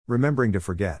Remembering to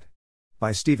Forget.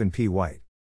 By Stephen P. White.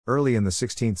 Early in the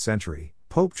 16th century,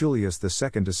 Pope Julius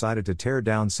II decided to tear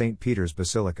down St. Peter's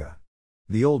Basilica.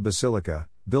 The old basilica,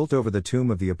 built over the tomb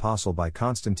of the Apostle by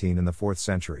Constantine in the 4th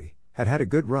century, had had a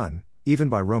good run, even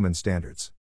by Roman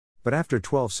standards. But after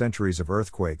 12 centuries of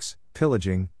earthquakes,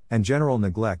 pillaging, and general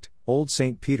neglect, old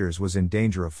St. Peter's was in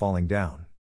danger of falling down.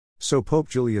 So Pope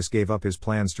Julius gave up his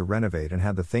plans to renovate and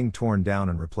had the thing torn down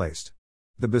and replaced.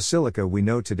 The basilica we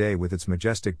know today with its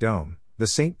majestic dome, the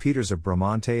St. Peter's of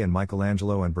Bramante and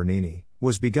Michelangelo and Bernini,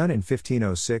 was begun in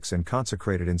 1506 and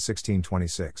consecrated in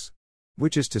 1626.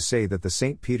 Which is to say that the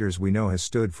St. Peter's we know has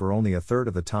stood for only a third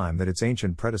of the time that its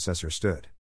ancient predecessor stood.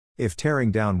 If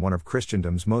tearing down one of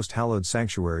Christendom's most hallowed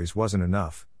sanctuaries wasn't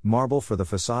enough, marble for the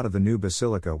facade of the new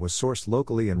basilica was sourced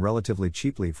locally and relatively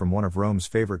cheaply from one of Rome's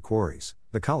favorite quarries,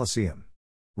 the Colosseum.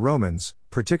 Romans,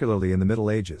 particularly in the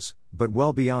Middle Ages, but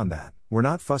well beyond that, were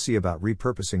not fussy about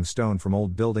repurposing stone from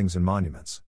old buildings and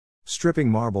monuments. Stripping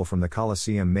marble from the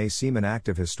Colosseum may seem an act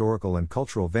of historical and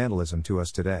cultural vandalism to us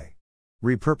today.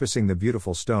 Repurposing the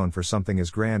beautiful stone for something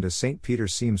as grand as St.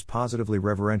 Peter's seems positively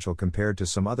reverential compared to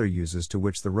some other uses to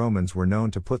which the Romans were known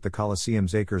to put the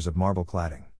Colosseum's acres of marble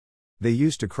cladding. They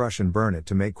used to crush and burn it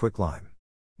to make quicklime.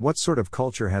 What sort of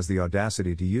culture has the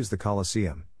audacity to use the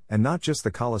Colosseum, and not just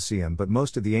the Colosseum but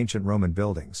most of the ancient Roman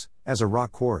buildings, as a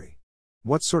rock quarry?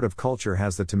 What sort of culture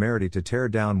has the temerity to tear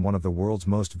down one of the world's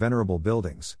most venerable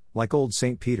buildings, like old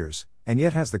St. Peter's, and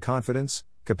yet has the confidence,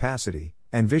 capacity,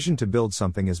 and vision to build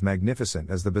something as magnificent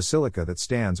as the basilica that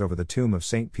stands over the tomb of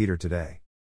St. Peter today?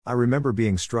 I remember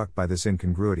being struck by this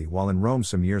incongruity while in Rome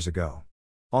some years ago.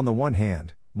 On the one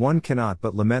hand, one cannot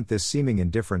but lament this seeming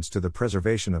indifference to the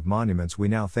preservation of monuments we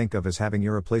now think of as having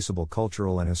irreplaceable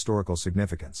cultural and historical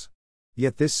significance.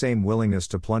 Yet this same willingness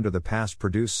to plunder the past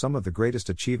produced some of the greatest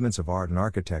achievements of art and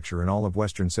architecture in all of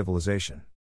Western civilization.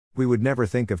 We would never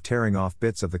think of tearing off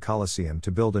bits of the Colosseum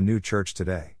to build a new church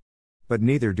today. But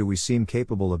neither do we seem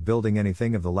capable of building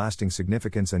anything of the lasting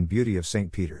significance and beauty of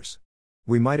St. Peter's.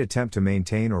 We might attempt to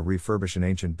maintain or refurbish an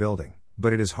ancient building,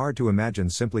 but it is hard to imagine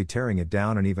simply tearing it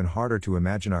down and even harder to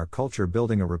imagine our culture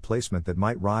building a replacement that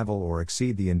might rival or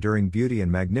exceed the enduring beauty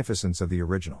and magnificence of the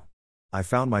original. I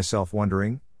found myself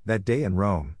wondering, that day in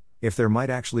Rome, if there might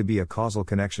actually be a causal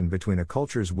connection between a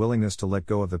culture's willingness to let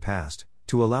go of the past,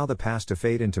 to allow the past to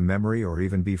fade into memory or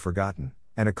even be forgotten,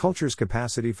 and a culture's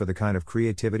capacity for the kind of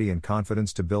creativity and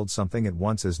confidence to build something at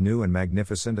once as new and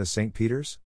magnificent as St.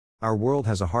 Peter's? Our world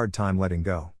has a hard time letting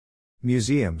go.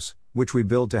 Museums, which we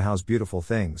build to house beautiful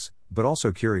things, but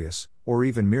also curious, or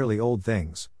even merely old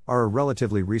things, are a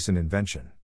relatively recent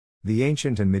invention. The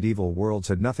ancient and medieval worlds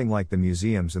had nothing like the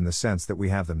museums in the sense that we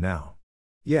have them now.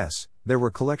 Yes, there were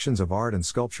collections of art and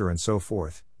sculpture and so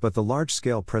forth, but the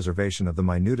large-scale preservation of the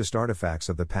minutest artifacts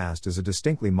of the past is a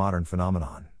distinctly modern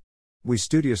phenomenon. We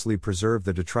studiously preserve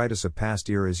the detritus of past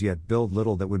eras yet build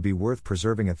little that would be worth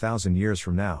preserving 1,000 years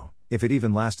from now, if it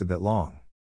even lasted that long.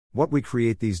 What we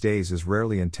create these days is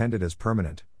rarely intended as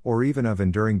permanent, or even of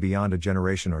enduring beyond a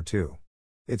generation or two.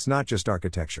 It's not just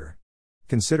architecture.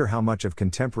 Consider how much of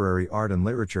contemporary art and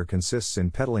literature consists in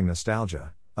peddling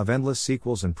nostalgia, of endless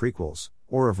sequels and prequels,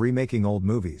 or of remaking old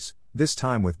movies, this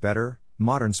time with better,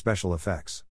 modern special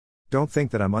effects. Don't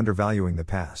think that I'm undervaluing the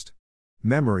past.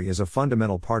 Memory is a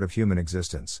fundamental part of human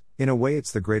existence, in a way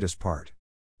it's the greatest part.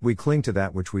 We cling to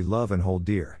that which we love and hold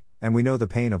dear, and we know the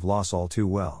pain of loss all too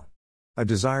well. A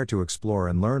desire to explore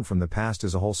and learn from the past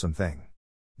is a wholesome thing.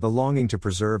 The longing to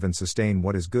preserve and sustain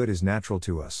what is good is natural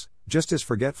to us, just as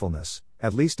forgetfulness,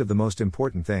 at least of the most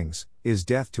important things, is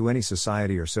death to any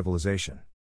society or civilization.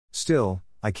 Still,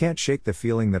 I can't shake the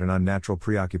feeling that an unnatural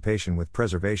preoccupation with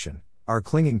preservation, our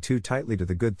clinging too tightly to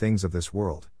the good things of this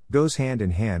world, goes hand in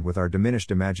hand with our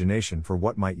diminished imagination for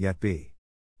what might yet be.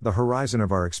 The horizon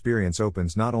of our experience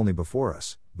opens not only before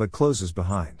us, but closes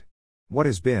behind. What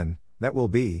has been, that will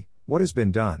be, what has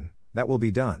been done, that will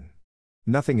be done.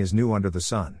 Nothing is new under the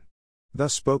sun.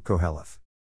 Thus spoke Koheleth.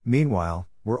 Meanwhile,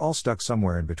 we're all stuck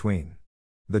somewhere in between.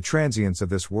 The transience of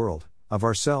this world, of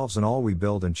ourselves and all we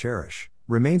build and cherish,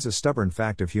 remains a stubborn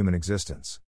fact of human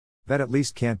existence. That at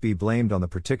least can't be blamed on the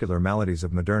particular maladies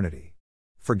of modernity.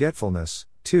 Forgetfulness,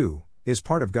 too, is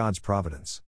part of God's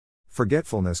providence.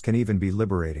 Forgetfulness can even be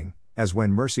liberating, as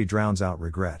when mercy drowns out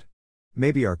regret.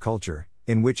 Maybe our culture,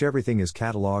 in which everything is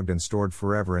catalogued and stored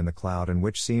forever in the cloud and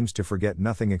which seems to forget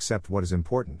nothing except what is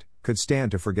important, could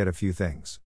stand to forget a few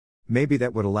things. Maybe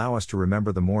that would allow us to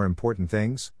remember the more important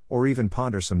things, or even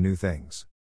ponder some new things.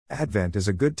 Advent is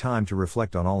a good time to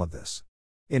reflect on all of this.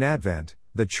 In Advent,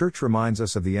 the Church reminds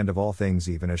us of the end of all things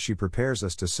even as she prepares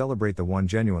us to celebrate the one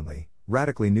genuinely,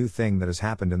 radically new thing that has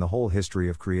happened in the whole history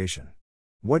of creation.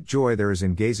 What joy there is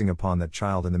in gazing upon that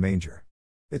child in the manger!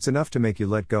 It's enough to make you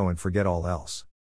let go and forget all else.